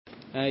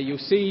You'll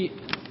see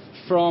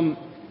from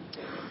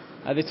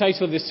the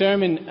title of the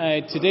sermon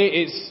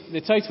today,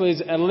 the title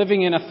is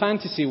Living in a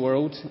Fantasy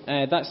World.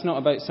 That's not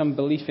about some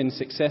belief in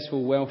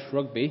successful Welsh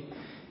rugby.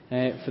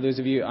 For those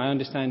of you, I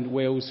understand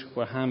Wales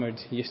were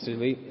hammered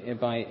yesterday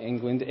by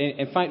England.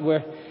 In fact,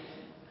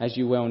 as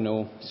you well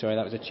know, sorry,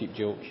 that was a cheap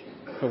joke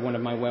for one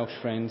of my Welsh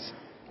friends.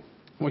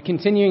 We're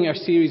continuing our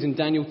series in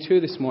Daniel 2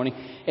 this morning.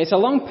 It's a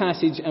long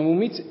passage and we'll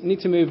need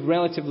to move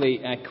relatively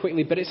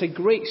quickly, but it's a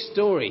great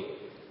story.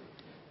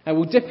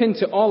 We'll dip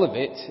into all of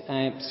it,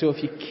 so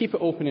if you keep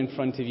it open in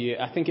front of you,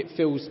 I think it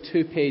fills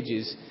 2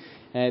 pages.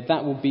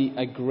 That will be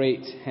a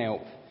great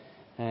help.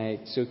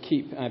 So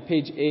keep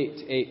page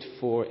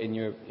 884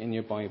 in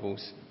your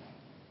Bibles.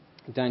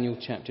 Daniel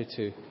chapter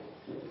 2.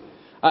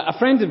 A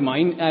friend of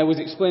mine was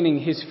explaining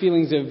his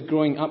feelings of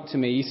growing up to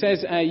me. He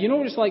says, you know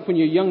what it's like when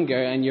you're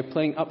younger and you're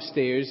playing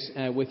upstairs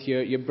with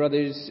your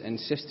brothers and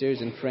sisters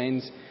and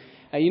friends.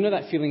 You know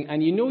that feeling,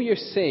 and you know you're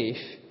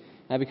safe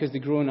because the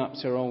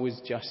grown-ups are always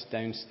just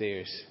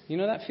downstairs. You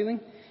know that feeling?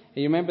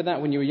 You remember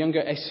that when you were younger?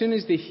 As soon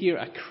as they hear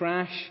a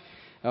crash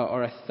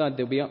or a thud,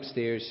 they'll be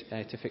upstairs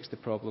to fix the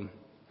problem.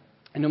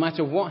 And no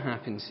matter what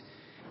happens,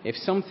 if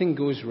something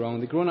goes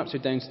wrong, the grown-ups are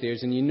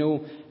downstairs and you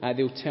know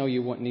they'll tell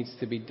you what needs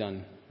to be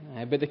done.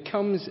 But there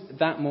comes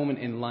that moment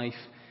in life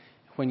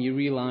when you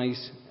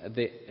realise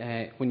the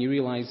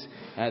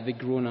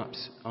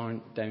grown-ups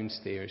aren't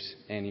downstairs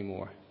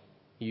anymore.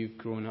 You've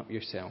grown up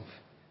yourself.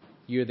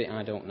 You're the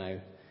adult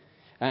now.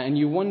 And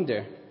you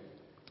wonder,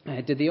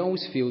 did they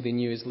always feel they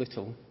knew as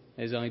little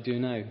as I do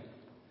now?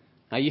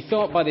 You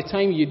thought by the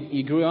time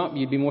you grew up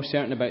you'd be more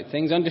certain about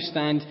things,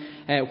 understand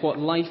what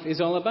life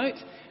is all about.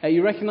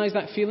 You recognise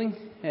that feeling?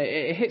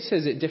 It hits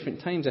us at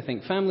different times, I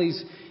think.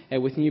 Families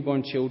with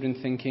newborn children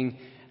thinking,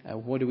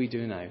 what do we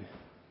do now?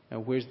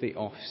 Where's the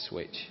off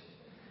switch?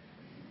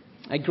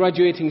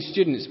 Graduating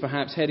students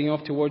perhaps heading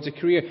off towards a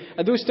career.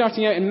 Those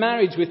starting out in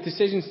marriage with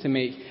decisions to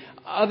make.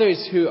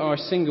 Others who are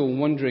single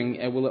wondering,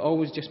 will it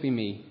always just be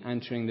me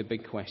answering the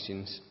big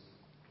questions?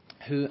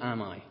 Who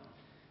am I?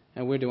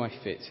 Where do I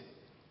fit?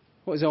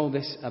 What is all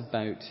this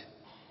about?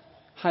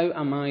 How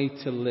am I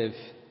to live?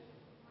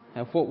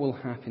 What will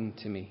happen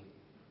to me?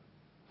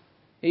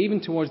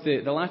 Even towards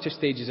the latter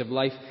stages of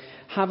life,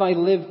 have I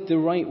lived the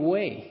right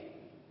way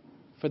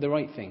for the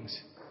right things?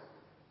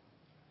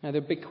 Now,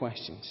 they're big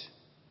questions.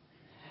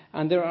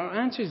 And there are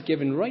answers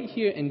given right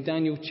here in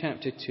Daniel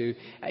chapter 2.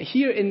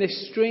 Here in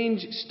this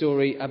strange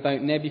story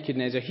about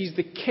Nebuchadnezzar. He's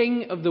the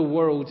king of the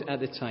world at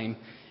the time.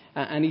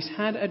 And he's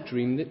had a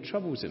dream that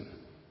troubles him.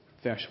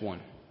 Verse 1.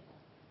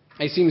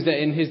 It seems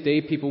that in his day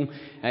people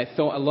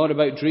thought a lot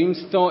about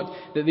dreams, thought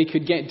that they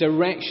could get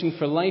direction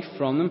for life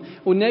from them.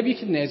 Well,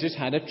 Nebuchadnezzar's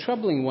had a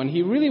troubling one.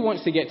 He really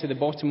wants to get to the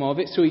bottom of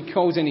it, so he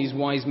calls in his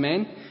wise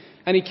men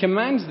and he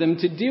commands them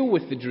to deal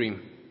with the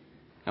dream.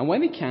 And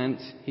when they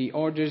can't, he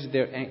orders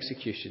their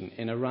execution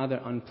in a rather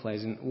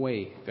unpleasant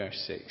way. Verse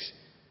 6.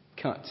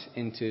 Cut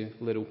into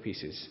little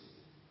pieces.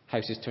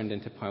 Houses turned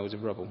into piles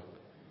of rubble.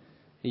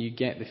 And you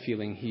get the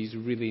feeling he's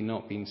really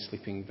not been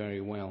sleeping very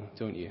well,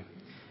 don't you?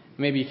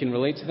 Maybe you can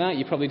relate to that.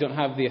 You probably don't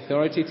have the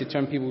authority to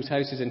turn people's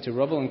houses into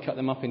rubble and cut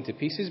them up into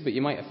pieces, but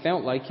you might have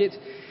felt like it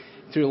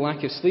through a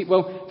lack of sleep.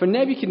 Well, for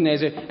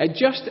Nebuchadnezzar,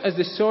 just as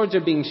the swords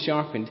are being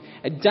sharpened,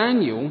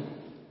 Daniel,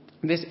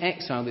 this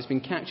exile that's been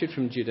captured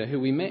from Judah, who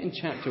we met in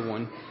chapter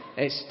 1,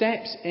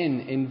 steps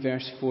in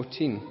verse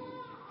 14.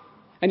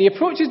 And he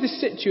approaches the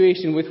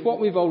situation with what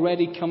we've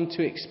already come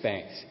to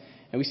expect.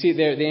 And we see it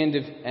there at the end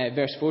of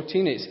verse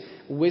 14. It's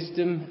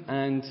wisdom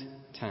and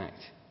tact.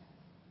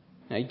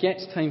 Now, he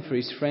gets time for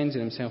his friends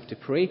and himself to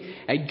pray.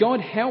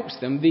 God helps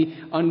them. They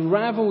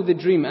unravel the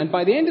dream. And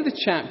by the end of the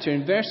chapter,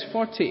 in verse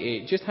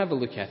 48, just have a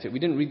look at it. We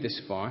didn't read this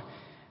far.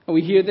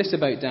 We hear this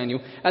about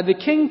Daniel. The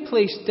king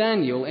placed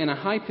Daniel in a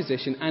high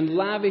position and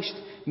lavished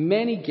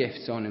many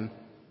gifts on him.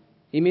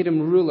 He made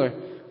him ruler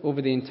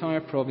over the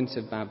entire province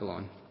of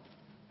Babylon.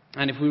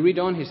 And if we read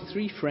on, his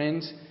 3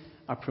 friends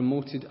are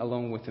promoted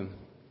along with him.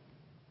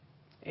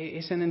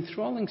 It's an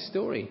enthralling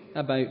story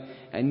about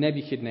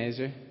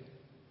Nebuchadnezzar,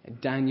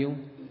 Daniel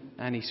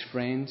and his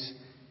friends,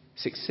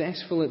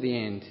 successful at the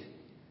end.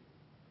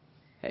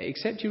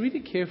 Except you read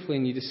it carefully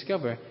and you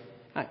discover,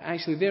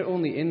 actually they're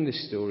only in the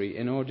story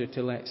in order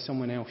to let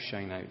someone else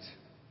shine out.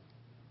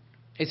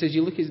 It's as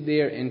you look at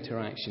their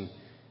interaction,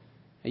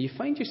 and you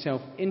find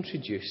yourself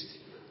introduced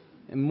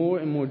more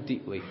and more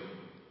deeply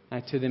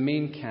to the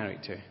main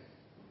character,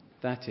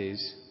 that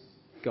is,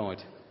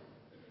 God.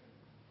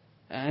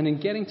 And in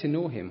getting to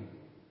know him,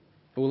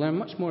 we'll learn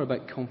much more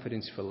about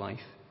confidence for life.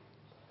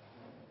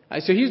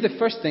 So here's the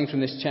first thing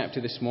from this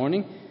chapter this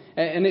morning,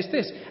 and it's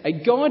this.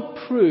 God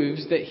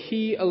proves that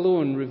he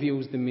alone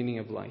reveals the meaning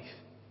of life.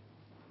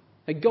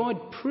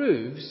 God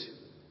proves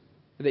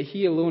that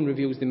he alone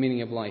reveals the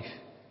meaning of life.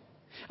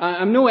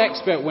 I'm no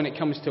expert when it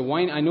comes to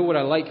wine. I know what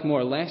I like more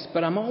or less,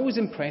 but I'm always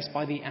impressed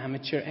by the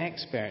amateur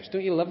experts.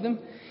 Don't you love them?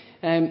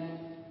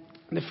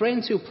 The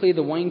friends who play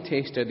the wine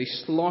taster, they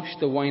slosh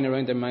the wine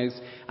around their mouths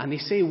and they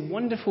say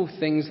wonderful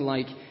things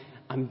like,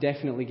 I'm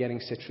definitely getting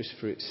citrus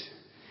fruits.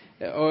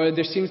 Or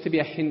there seems to be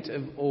a hint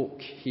of oak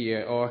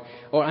here.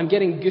 Or I'm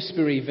getting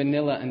gooseberry,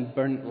 vanilla, and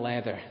burnt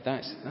leather.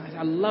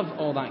 I love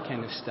all that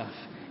kind of stuff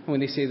when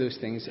they say those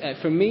things.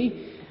 For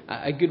me,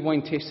 a good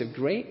wine tastes of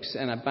grapes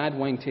and a bad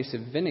wine tastes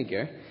of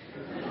vinegar.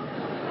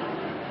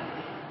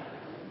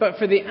 But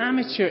for the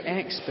amateur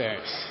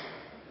experts,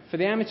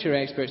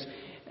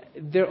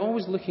 they're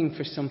always looking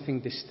for something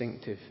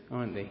distinctive,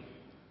 aren't they?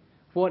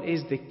 What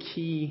is the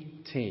key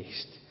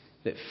taste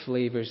that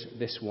flavours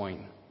this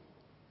wine?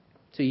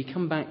 So you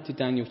come back to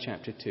Daniel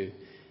chapter 2,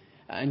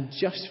 and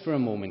just for a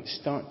moment,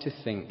 start to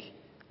think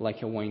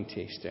like a wine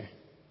taster.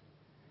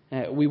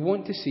 We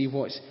want to see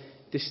what's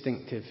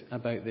distinctive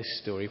about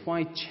this story,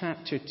 why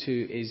chapter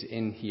 2 is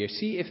in here.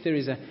 See if there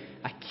is a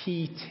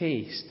key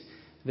taste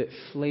that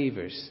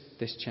flavours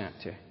this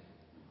chapter.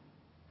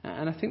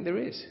 And I think there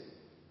is.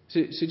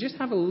 So just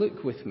have a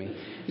look with me.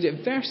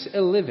 Verse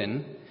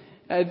 11,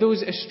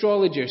 those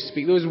astrologers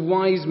speak, those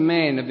wise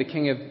men of the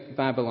king of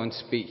Babylon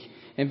speak.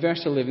 In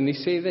verse 11, they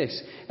say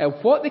this: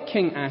 what the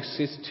king asks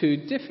is too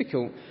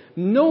difficult.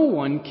 No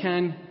one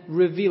can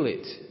reveal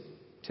it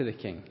to the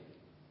king.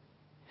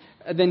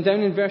 Then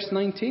down in verse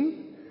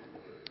 19,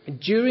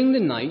 during the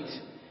night,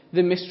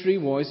 the mystery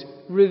was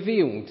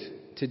revealed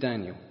to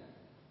Daniel.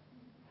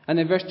 And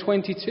in verse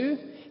 22,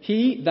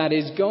 he, that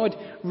is God,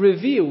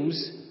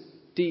 reveals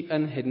deep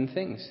and hidden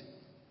things.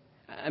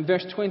 And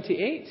verse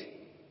 28,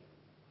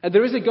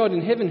 there is a God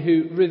in heaven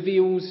who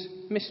reveals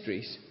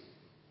mysteries.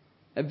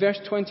 Verse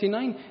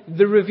 29,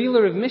 the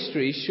revealer of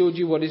mysteries showed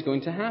you what is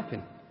going to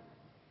happen.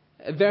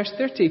 Verse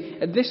 30,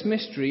 this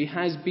mystery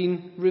has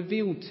been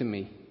revealed to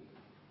me.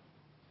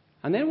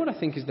 And then what I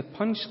think is the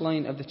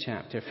punchline of the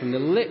chapter from the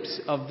lips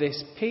of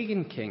this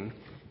pagan king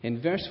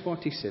in verse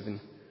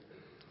 47,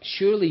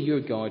 surely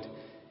your God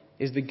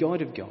is the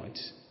God of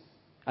gods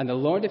and the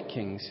Lord of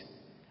kings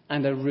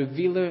and a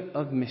revealer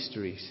of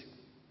mysteries,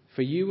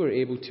 for you were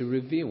able to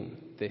reveal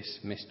this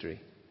mystery.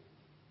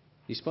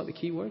 You spot the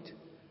key word?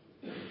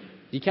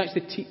 You catch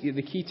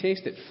the key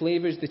taste that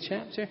flavours the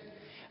chapter?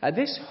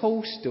 This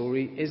whole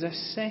story is a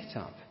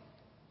setup.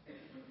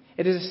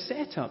 It is a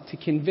setup to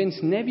convince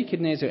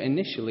Nebuchadnezzar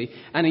initially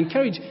and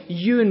encourage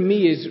you and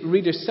me as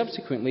readers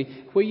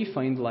subsequently where you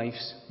find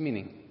life's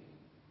meaning.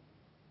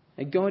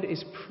 And God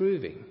is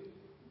proving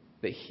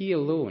that He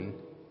alone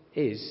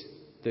is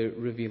the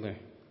revealer.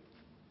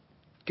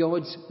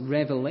 God's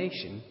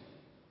revelation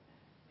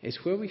is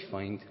where we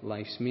find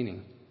life's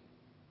meaning.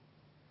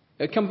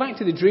 Come back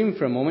to the dream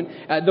for a moment.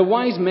 The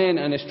wise men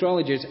and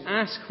astrologers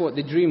ask what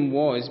the dream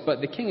was, but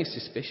the king is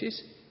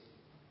suspicious.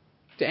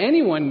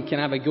 Anyone can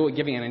have a go at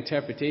giving an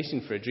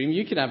interpretation for a dream.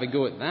 You could have a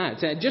go at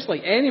that. Just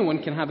like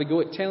anyone can have a go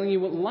at telling you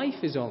what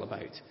life is all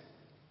about.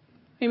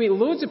 I mean,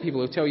 loads of people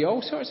will tell you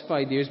all sorts of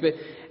ideas, but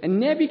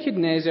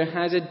Nebuchadnezzar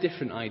has a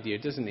different idea,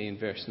 doesn't he, in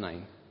verse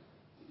 9?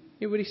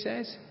 You know what he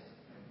says?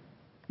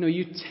 No,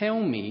 you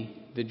tell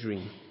me the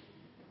dream,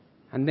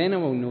 and then I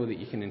will know that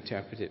you can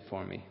interpret it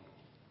for me.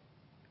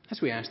 As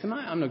we asked him,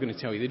 I'm not going to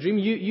tell you the dream.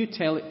 You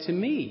tell it to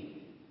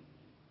me.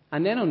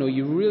 And then I'll know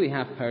you really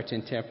have power to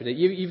interpret it.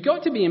 You've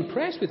got to be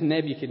impressed with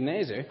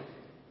Nebuchadnezzar.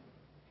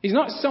 He's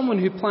not someone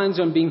who plans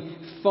on being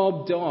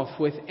fobbed off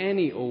with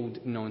any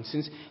old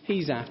nonsense.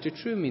 He's after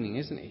true meaning,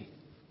 isn't he?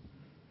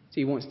 So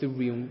he wants the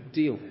real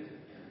deal.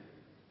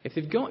 If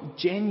they've got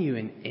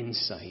genuine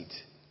insight,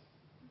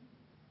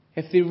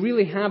 if they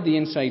really have the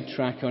inside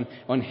track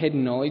on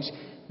hidden knowledge,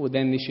 well,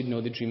 then they should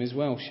know the dream as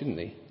well, shouldn't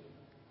they?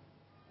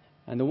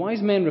 And the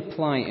wise men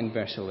reply in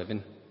verse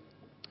 11,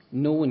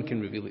 no one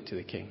can reveal it to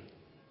the king,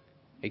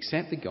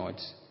 except the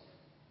gods,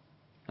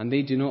 and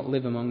they do not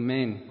live among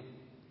men.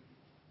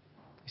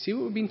 You see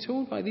what we're being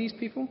told by these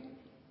people?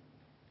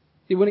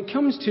 When it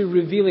comes to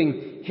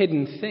revealing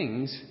hidden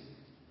things,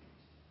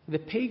 the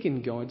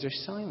pagan gods are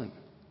silent.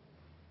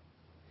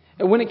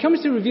 And when it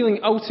comes to revealing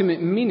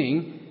ultimate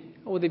meaning,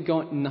 they've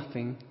got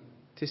nothing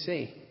to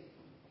say.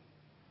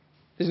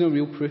 There's no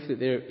real proof that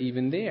they're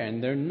even there,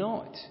 and they're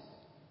not.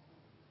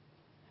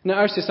 Now,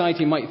 our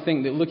society might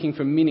think that looking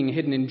for meaning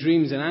hidden in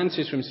dreams and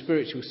answers from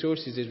spiritual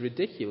sources is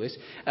ridiculous.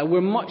 We're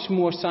much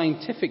more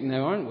scientific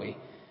now, aren't we?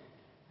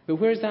 But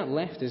where's that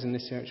left us in the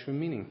search for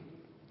meaning?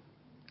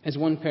 As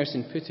one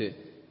person put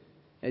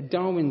it,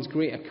 Darwin's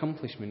great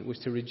accomplishment was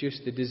to reduce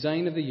the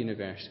design of the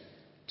universe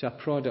to a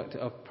product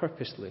of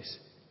purposeless,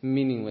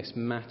 meaningless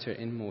matter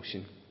in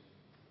motion.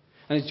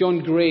 And as John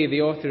Gray,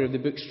 the author of the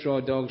book Straw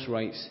Dogs,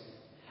 writes,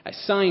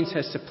 science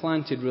has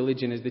supplanted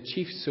religion as the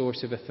chief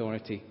source of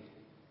authority,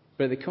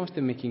 but at the cost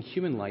of making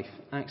human life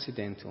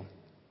accidental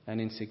and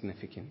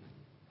insignificant.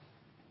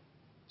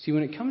 See,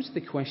 when it comes to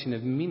the question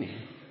of meaning,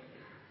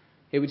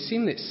 it would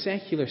seem that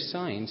secular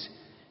science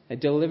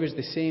delivers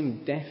the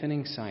same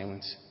deafening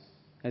silence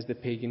as the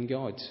pagan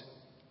gods.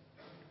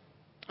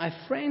 I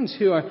have friends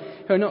who are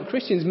not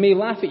Christians may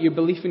laugh at your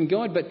belief in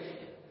God,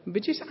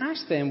 but just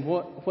ask them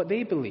what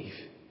they believe.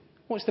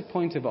 What's the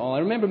point of it all? I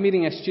remember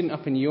meeting a student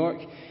up in York.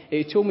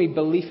 He told me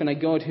belief in a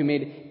God who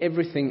made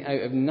everything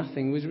out of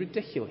nothing was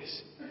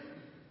ridiculous.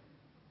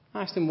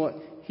 I asked him what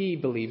he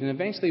believed. And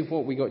eventually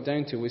what we got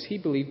down to was he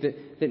believed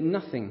that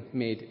nothing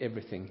made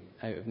everything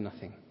out of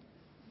nothing.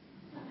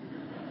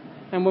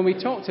 And when we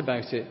talked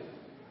about it,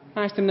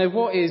 I asked him, now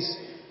what is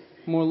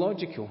more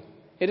logical?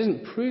 It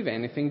doesn't prove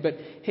anything, but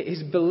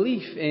his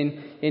belief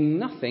in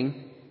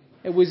nothing,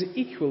 it was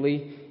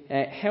equally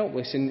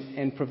helpless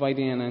in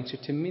providing an answer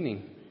to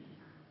meaning.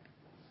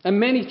 And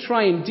many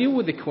try and deal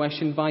with the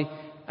question by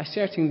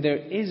asserting there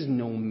is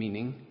no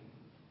meaning.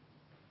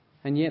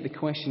 And yet the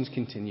questions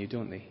continue,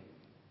 don't they?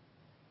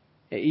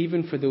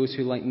 Even for those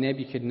who, like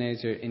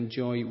Nebuchadnezzar,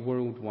 enjoy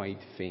worldwide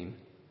fame.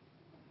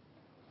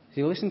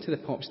 See, listen to the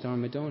pop star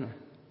Madonna.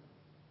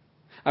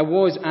 I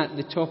was at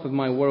the top of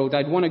my world.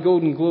 I'd won a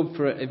Golden Globe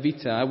for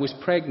Evita. I was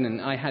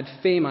pregnant. I had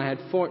fame. I had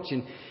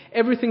fortune.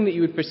 Everything that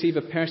you would perceive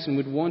a person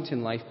would want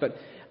in life. But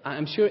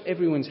I'm sure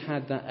everyone's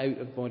had that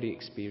out-of-body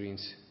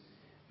experience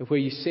where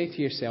you say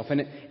to yourself,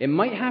 and it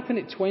might happen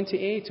at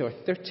 28 or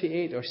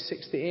 38 or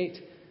 68,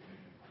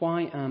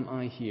 why am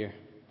I here?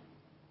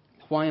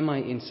 Why am I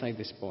inside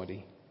this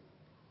body?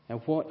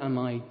 Now, what am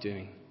I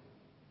doing?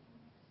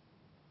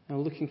 Now,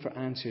 looking for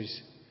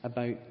answers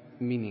about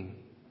meaning.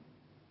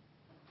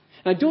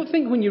 And I don't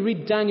think when you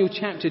read Daniel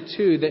chapter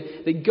 2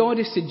 that God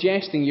is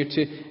suggesting you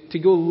to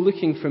go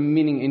looking for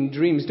meaning in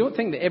dreams. Don't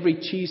think that every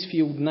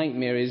cheese-fueled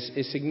nightmare is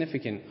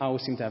significant. I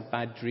always seem to have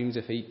bad dreams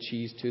if I eat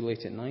cheese too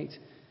late at night.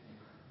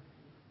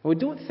 Well,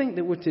 don't think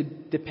that we're to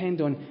depend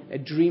on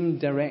dream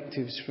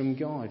directives from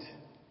God.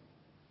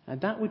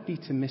 And that would be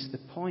to miss the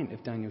point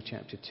of Daniel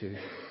chapter 2.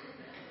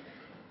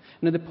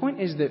 Now, the point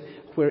is that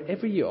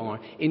wherever you are,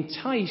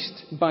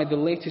 enticed by the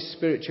latest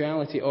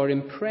spirituality or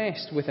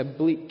impressed with a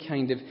bleak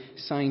kind of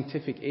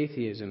scientific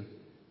atheism,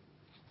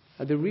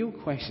 the real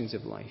questions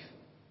of life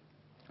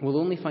will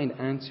only find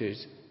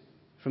answers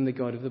from the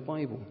God of the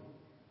Bible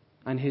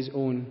and his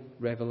own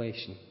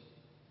revelation.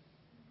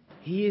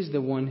 He is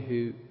the one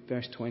who,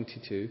 verse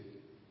 22,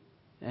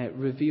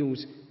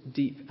 reveals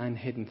deep and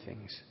hidden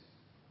things.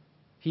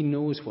 He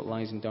knows what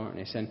lies in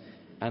darkness,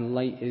 and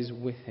light is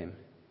with him.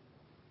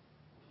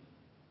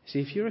 See,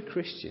 if you're a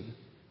Christian,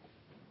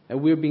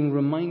 we're being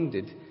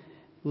reminded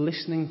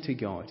listening to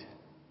God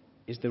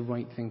is the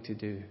right thing to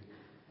do.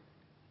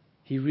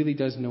 He really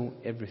does know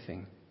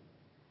everything.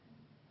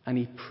 And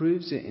he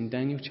proves it in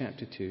Daniel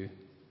chapter 2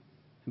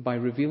 by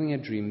revealing a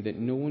dream that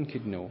no one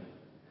could know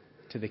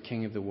to the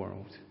King of the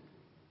world.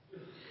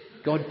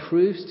 God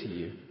proves to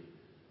you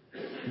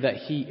that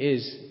he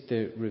is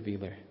the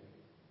revealer.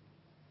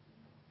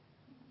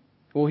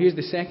 Well, here's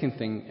the second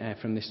thing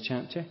from this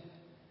chapter.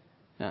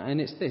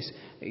 And it's this.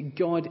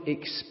 God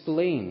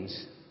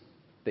explains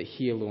that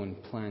he alone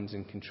plans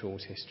and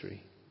controls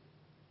history.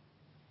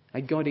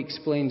 God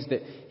explains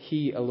that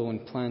he alone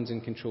plans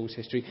and controls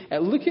history.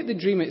 Look at the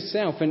dream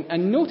itself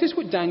and notice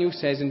what Daniel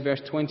says in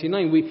verse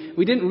 29.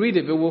 We didn't read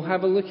it, but we'll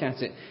have a look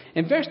at it.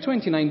 In verse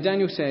 29,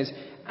 Daniel says,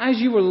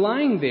 "As you were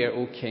lying there,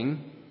 O king,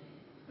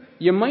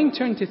 your mind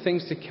turned to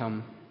things to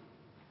come,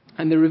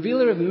 and the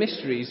revealer of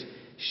mysteries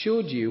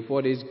showed you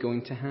what is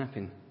going to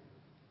happen."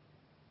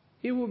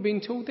 You know what we're being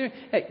told there?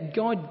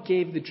 God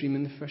gave the dream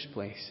in the first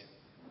place.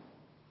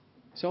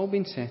 It's all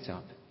been set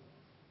up.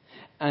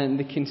 And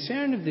the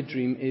concern of the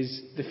dream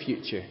is the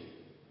future.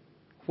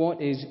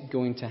 What is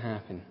going to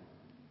happen?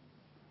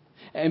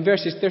 In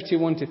verses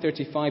 31 to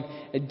 35,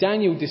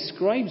 Daniel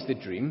describes the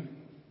dream.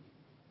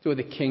 So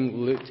the king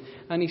looked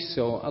and he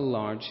saw a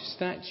large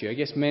statue. I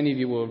guess many of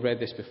you will have read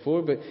this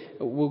before, but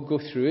we'll go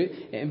through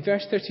it. In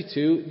verse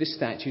 32, the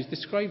statue is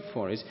described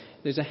for us.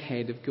 There's a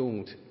head of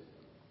gold.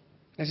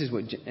 This is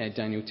what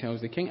Daniel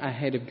tells the king. A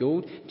head of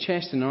gold,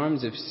 chest and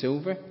arms of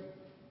silver,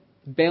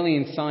 belly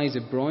and thighs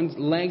of bronze,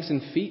 legs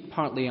and feet,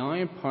 partly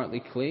iron,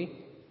 partly clay.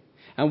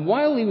 And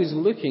while he was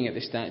looking at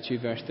the statue,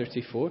 verse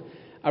 34,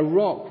 a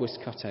rock was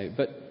cut out,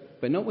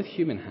 but not with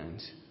human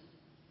hands.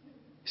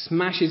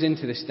 Smashes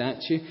into the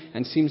statue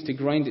and seems to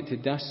grind it to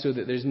dust so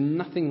that there's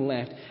nothing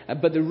left.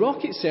 But the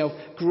rock itself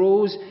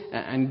grows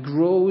and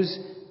grows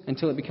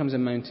until it becomes a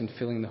mountain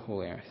filling the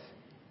whole earth.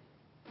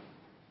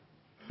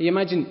 You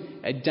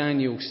imagine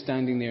Daniel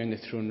standing there in the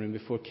throne room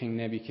before King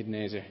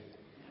Nebuchadnezzar.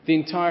 The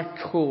entire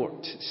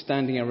court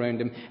standing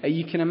around him.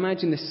 You can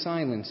imagine the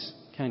silence,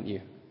 can't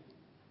you?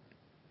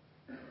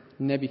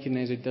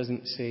 Nebuchadnezzar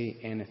doesn't say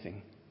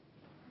anything.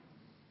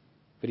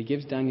 But he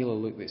gives Daniel a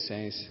look that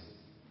says,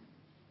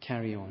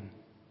 "Carry on."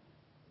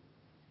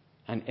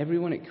 And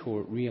everyone at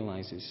court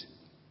realizes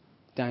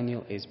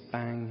Daniel is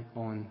bang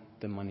on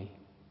the money.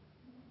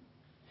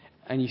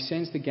 And you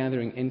sense the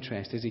gathering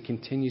interest as he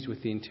continues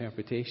with the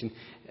interpretation,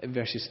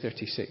 verses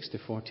 36 to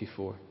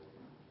 44.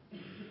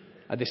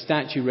 The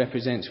statue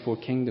represents 4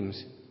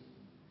 kingdoms.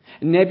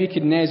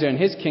 Nebuchadnezzar and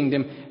his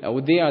kingdom,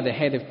 they are the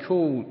head of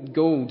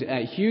gold,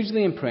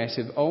 hugely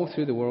impressive all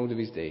through the world of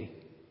his day.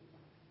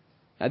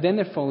 Then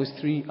there follows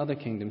 3 other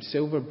kingdoms,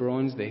 silver,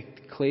 bronze, the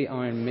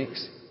clay-iron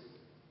mix.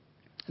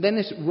 Then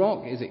this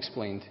rock is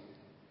explained.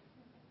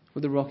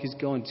 Well, the rock is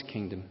God's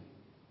kingdom.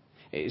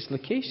 Its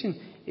location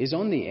is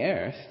on the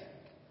earth,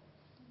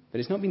 but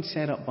it's not been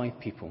set up by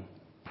people.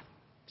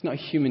 It's not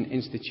a human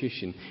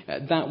institution.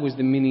 That was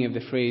the meaning of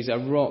the phrase, a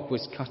rock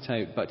was cut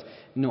out, but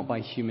not by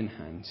human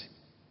hands.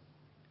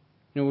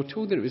 We're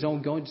told that it was all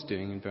God's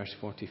doing in verse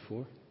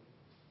 44.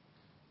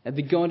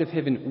 The God of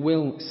heaven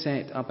will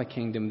set up a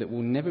kingdom that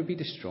will never be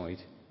destroyed,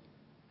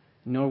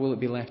 nor will it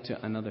be left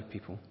to another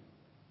people.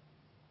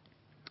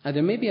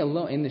 There may be a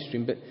lot in this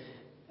dream, but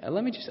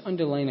let me just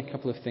underline a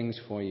couple of things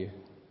for you.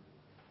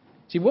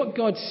 See, what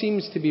God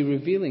seems to be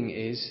revealing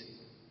is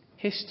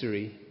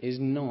history is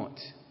not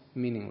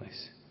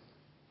meaningless.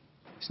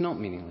 It's not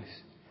meaningless.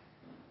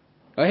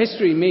 Our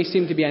history may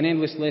seem to be an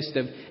endless list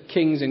of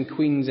kings and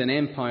queens and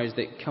empires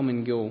that come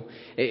and go.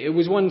 It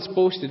was once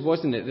boasted,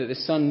 wasn't it, that the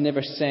sun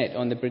never set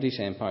on the British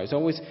Empire. There's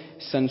always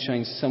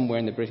sunshine somewhere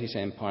in the British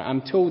Empire.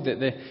 I'm told that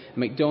the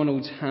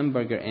McDonald's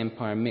hamburger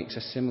empire makes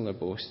a similar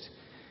boast.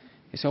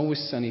 It's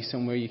always sunny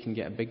somewhere you can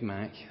get a Big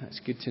Mac.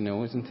 That's good to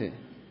know, isn't it?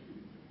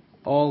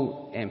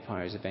 All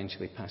empires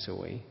eventually pass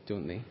away,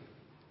 don't they?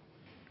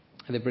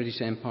 The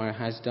British Empire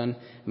has done.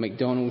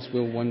 McDonald's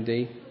will one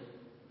day.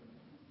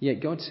 Yet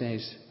God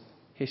says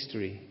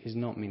history is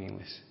not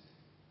meaningless.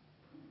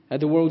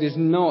 The world is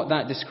not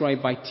that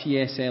described by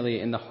T.S.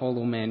 Eliot in The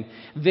Hollow Men.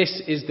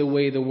 This is the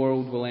way the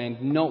world will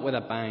end, not with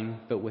a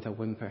bang, but with a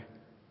whimper.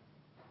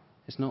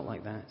 It's not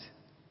like that.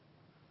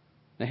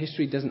 Now,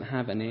 history doesn't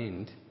have an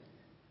end.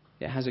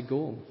 It has a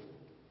goal.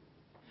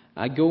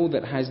 A goal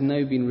that has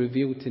now been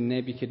revealed to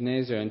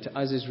Nebuchadnezzar and to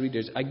us as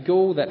readers. A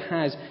goal that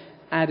has,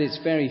 at its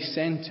very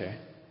centre,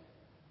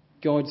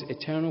 God's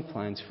eternal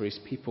plans for his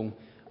people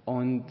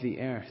on the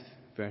earth.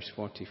 Verse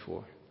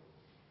 44.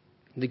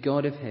 The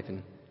God of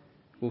heaven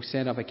will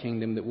set up a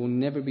kingdom that will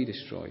never be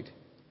destroyed,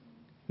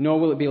 nor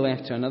will it be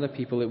left to another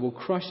people. It will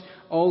crush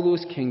all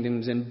those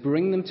kingdoms and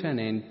bring them to an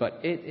end, but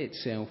it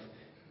itself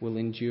will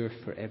endure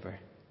forever.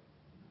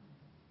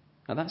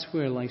 Now that's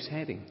where life's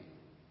heading.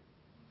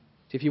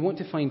 So if you want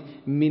to find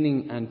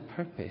meaning and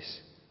purpose,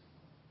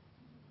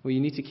 well,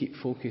 you need to keep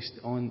focused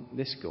on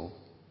this goal.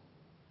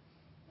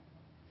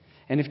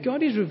 And if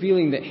God is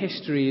revealing that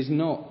history is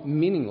not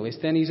meaningless,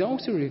 then he's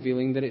also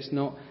revealing that it's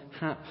not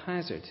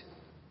haphazard.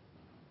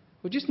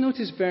 Well, just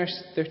notice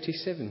verse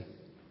 37.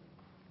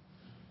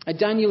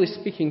 Daniel is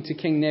speaking to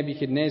King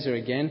Nebuchadnezzar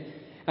again,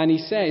 and he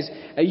says,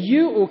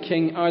 "You, O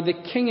king, are the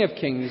King of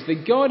kings.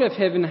 The God of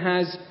heaven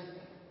has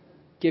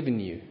given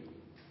you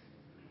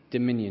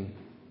dominion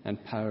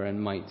and power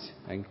and might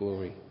and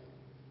glory."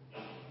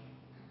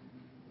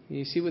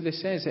 You see what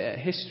this says?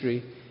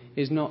 History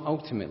is not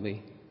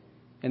ultimately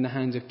in the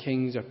hands of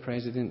kings or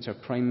presidents or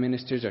prime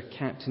ministers or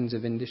captains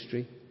of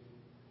industry.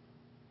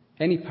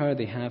 Any power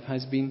they have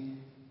has been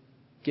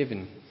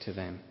given to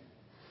them.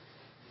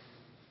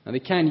 Now, they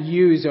can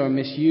use or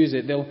misuse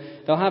it.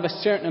 They'll have a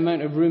certain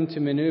amount of room to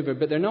maneuver,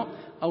 but they're not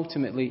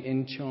ultimately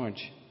in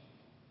charge.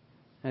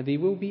 Now, they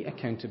will be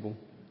accountable,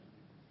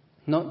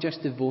 not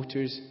just to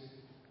voters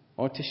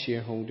or to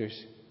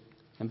shareholders,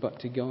 but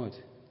to God.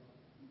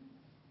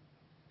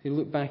 You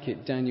look back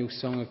at Daniel's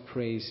song of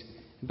praise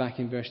back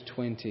in verse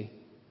 20.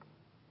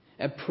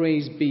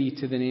 Praise be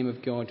to the name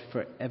of God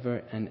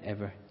forever and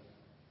ever.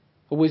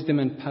 Wisdom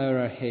and power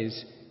are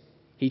his.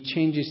 He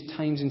changes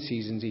times and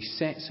seasons. He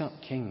sets up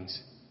kings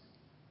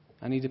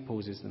and he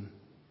deposes them.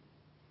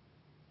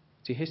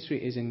 See, history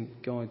is in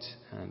God's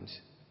hands.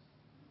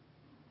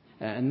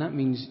 And that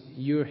means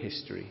your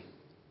history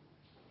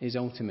is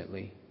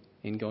ultimately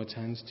in God's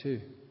hands too.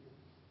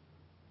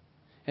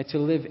 To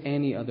live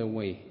any other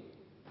way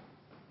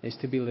is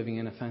to be living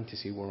in a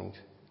fantasy world.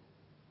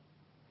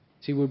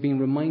 See, we're being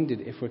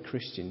reminded, if we're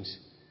Christians,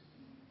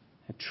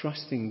 that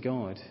trusting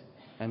God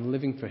and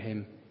living for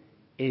him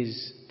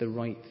is the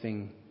right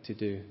thing to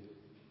do.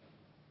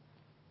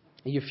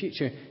 Your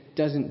future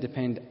doesn't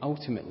depend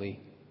ultimately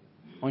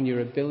on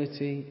your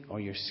ability or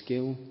your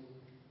skill.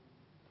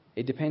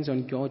 It depends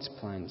on God's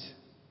plans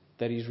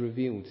that he's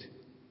revealed.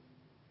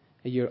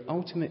 Your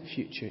ultimate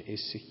future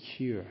is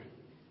secure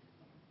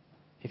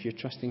if you're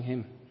trusting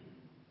him.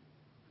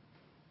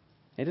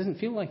 It doesn't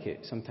feel like it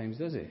sometimes,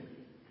 does it?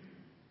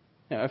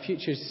 Now, our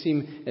futures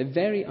seem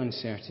very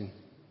uncertain.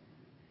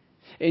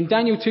 In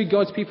Daniel 2,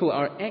 God's people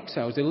are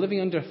exiles. They're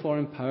living under a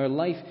foreign power.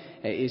 Life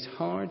is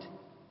hard.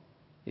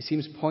 It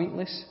seems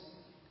pointless.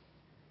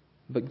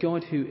 But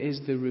God, who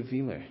is the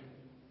revealer,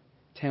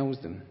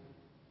 tells them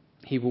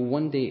he will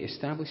one day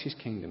establish his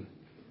kingdom.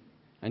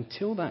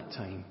 Until that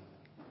time,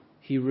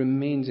 he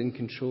remains in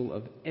control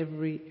of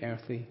every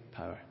earthly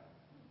power,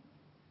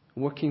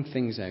 working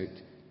things out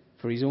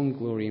for his own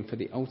glory and for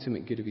the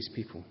ultimate good of his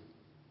people.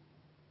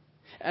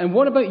 And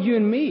what about you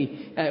and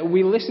me?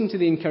 We listen to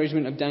the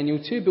encouragement of Daniel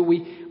 2, but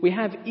we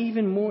have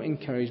even more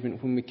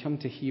encouragement when we come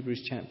to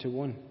Hebrews chapter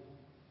 1.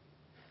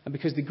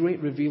 Because the great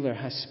revealer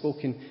has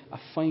spoken a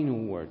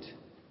final word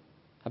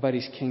about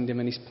his kingdom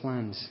and his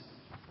plans.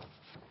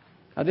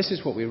 This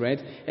is what we read.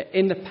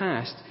 In the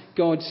past,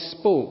 God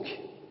spoke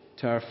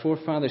to our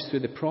forefathers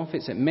through the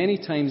prophets at many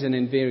times and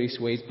in various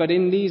ways. But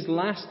in these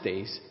last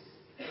days,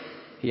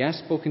 he has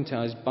spoken to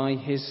us by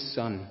his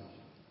Son,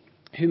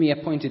 whom he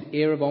appointed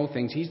heir of all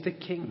things. He's the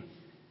king.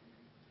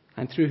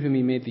 and through whom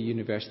he made the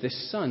universe. The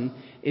Son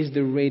is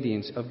the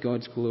radiance of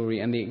God's glory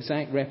and the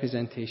exact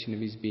representation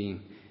of his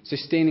being,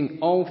 sustaining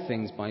all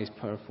things by his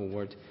powerful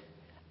word.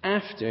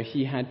 After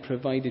he had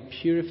provided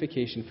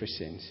purification for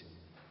sins,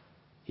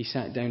 he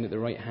sat down at the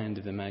right hand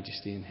of the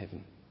Majesty in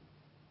heaven.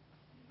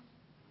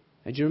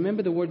 And do you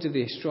remember the words of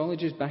the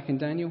astrologers back in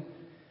Daniel?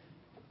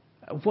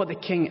 What the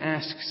king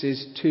asks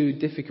is too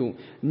difficult.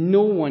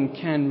 No one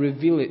can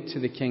reveal it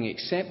to the king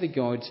except the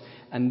gods,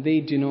 and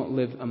they do not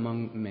live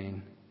among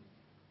men.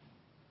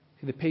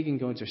 The pagan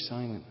gods are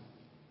silent.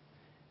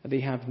 They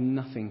have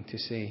nothing to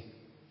say.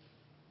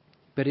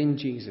 But in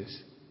Jesus,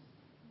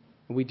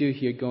 we do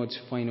hear God's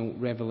final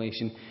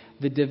revelation.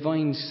 The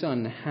divine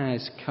Son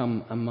has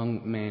come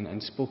among men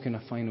and spoken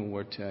a final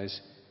word to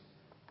us.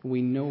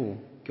 We know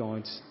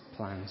God's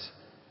plans.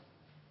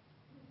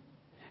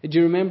 Do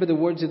you remember the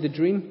words of the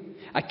dream?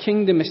 A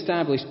kingdom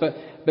established, but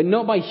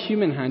not by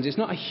human hands. It's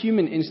not a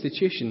human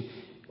institution.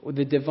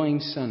 The divine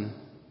Son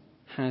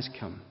has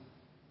come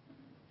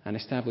and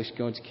established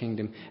God's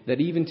kingdom that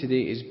even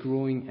today is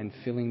growing and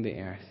filling the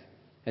earth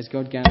as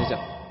God gathers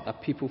up a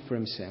people for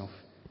himself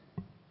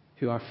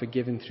who are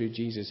forgiven through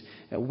Jesus.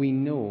 We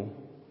know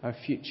our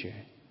future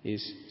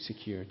is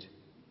secured.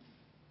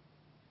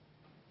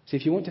 So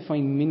if you want to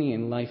find meaning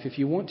in life, if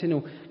you want to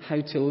know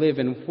how to live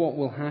and what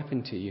will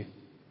happen to you,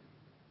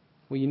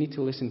 well, you need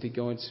to listen to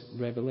God's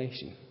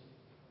revelation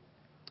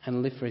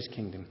and live for his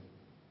kingdom.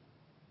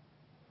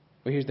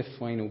 Well, here's the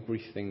final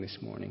brief thing this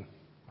morning.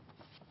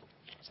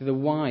 So the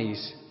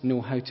wise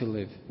know how to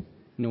live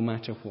no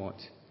matter what.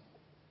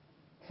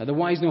 The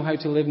wise know how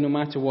to live no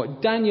matter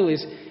what. Daniel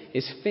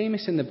is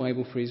famous in the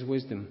Bible for his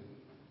wisdom.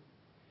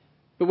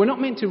 But we're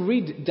not meant to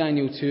read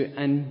Daniel 2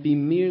 and be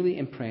merely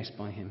impressed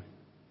by him.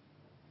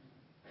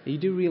 You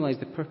do realize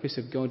the purpose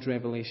of God's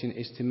revelation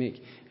is to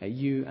make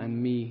you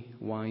and me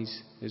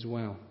wise as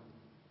well.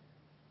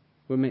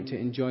 We're meant to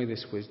enjoy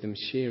this wisdom,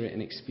 share it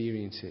and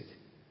experience it,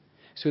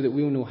 so that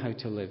we'll know how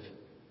to live,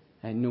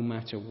 no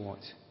matter what.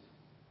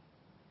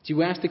 See,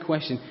 we ask the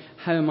question,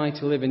 how am I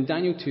to live? And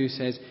Daniel 2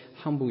 says,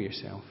 humble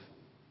yourself.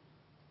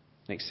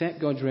 Accept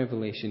God's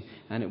revelation,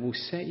 and it will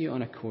set you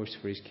on a course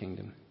for his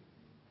kingdom.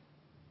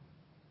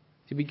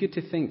 It'd be good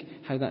to think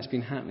how that's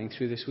been happening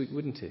through this week,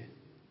 wouldn't it?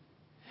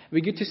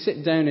 It'd be good to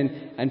sit down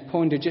and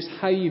ponder just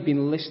how you've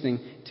been listening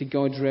to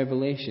God's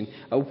revelation.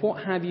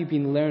 What have you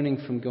been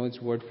learning from God's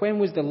word? When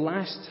was the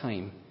last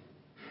time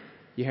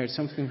you heard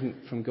something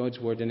from God's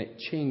word and it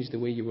changed the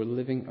way you were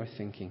living or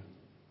thinking?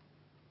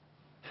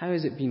 How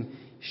has it been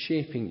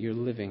shaping your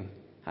living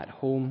at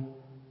home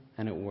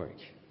and at work?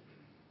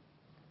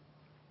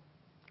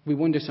 We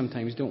wonder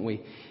sometimes, don't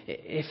we,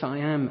 if I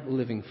am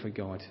living for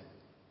God,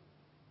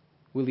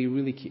 will he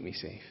really keep me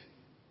safe?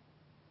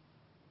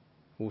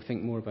 We'll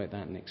think more about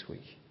that next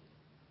week.